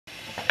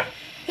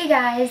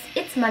guys,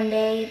 it's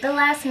Monday, the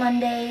last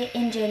Monday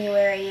in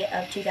January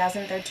of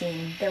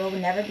 2013. There will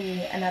never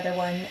be another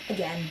one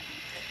again.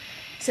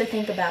 So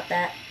think about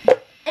that.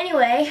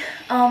 Anyway,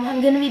 I'm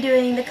going to be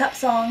doing the cup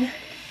song.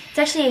 It's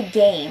actually a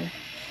game.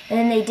 And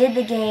then they did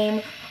the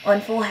game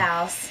on Full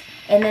House.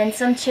 And then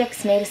some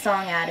chicks made a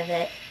song out of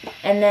it.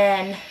 And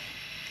then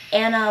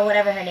Anna,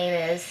 whatever her name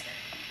is,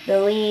 the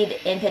lead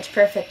in Pitch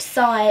Perfect,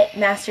 saw it,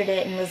 mastered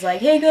it, and was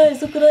like, "Hey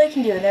guys, look what I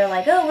can do." And they're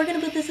like, "Oh, we're going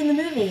to put this in the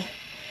movie."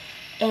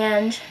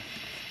 And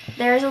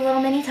there's a little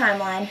mini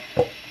timeline.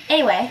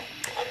 Anyway,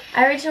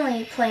 I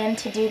originally planned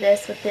to do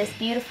this with this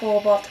beautiful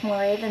Baltimore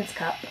Ravens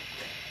cup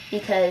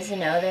because, you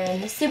know, they're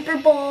in the Super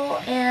Bowl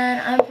and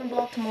I'm from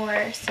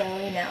Baltimore, so,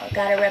 you know,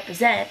 gotta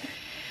represent.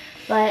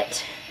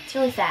 But it's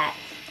really fat,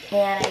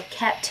 and I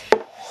kept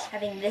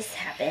having this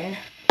happen.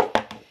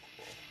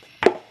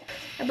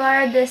 I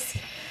borrowed this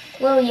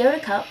little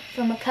Yoda cup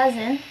from a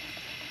cousin,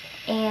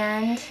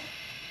 and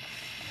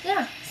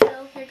yeah,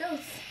 so here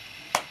goes.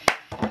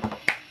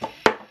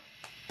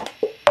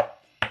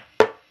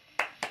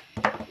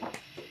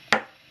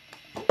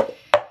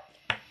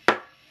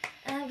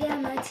 I've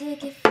got my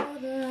ticket for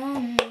the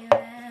long way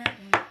round,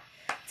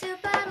 2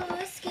 bottles of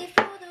whiskey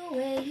for the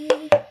way,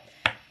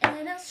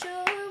 and I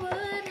sure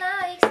would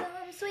like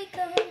some sweet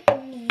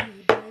company,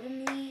 but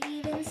I'm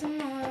leaving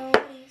tomorrow.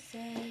 What do you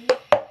say?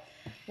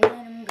 When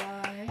I'm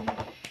gone,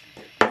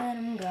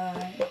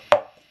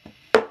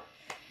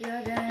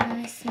 you're gonna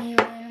miss me when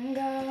I'm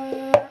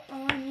gone.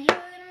 You're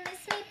gonna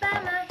miss me by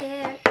my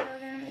hair, you're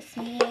gonna miss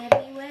me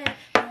everywhere,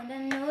 and I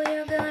know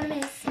you're gonna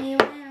miss me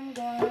when I'm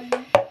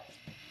gone.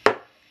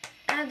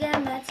 I've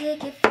got my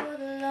ticket for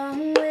the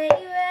long way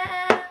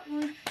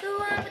round, the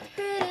one with the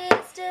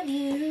prettiest of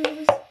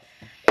views.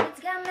 It's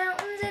got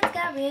mountains, it's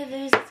got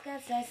rivers, it's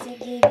got sights to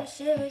give you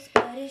shivers,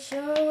 but it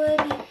sure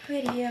would be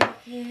prettier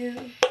with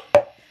you.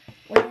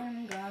 When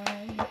I'm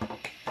gone,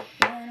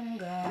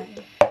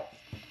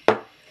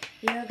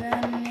 you're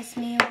gonna miss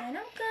me when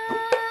I'm gone.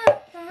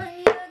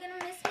 You're gonna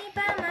miss me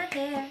by my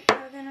hair,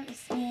 you're gonna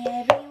miss me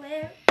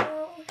everywhere.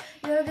 Oh,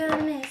 you're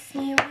gonna miss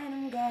me when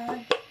I'm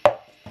gone.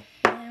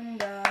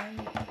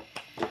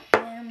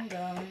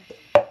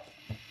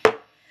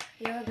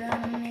 You're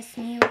gonna miss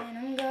me when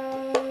I'm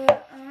gone.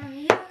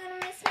 You're gonna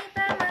miss me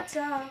by my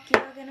talk,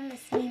 you're gonna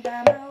miss me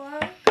by my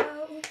walk.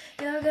 Oh,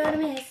 you're gonna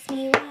miss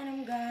me when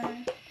I'm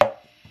gone.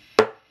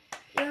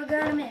 You're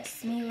gonna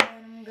miss me when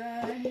I'm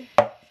gone.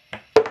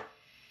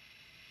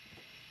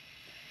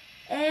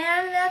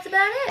 And that's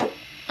about it.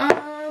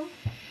 I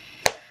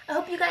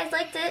hope you guys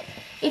liked it.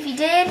 If you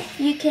did,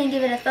 you can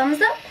give it a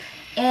thumbs up.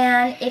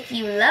 And if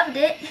you loved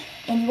it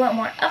and you want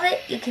more of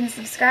it, you can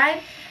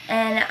subscribe.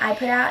 And I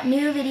put out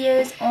new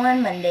videos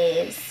on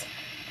Mondays.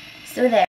 So there.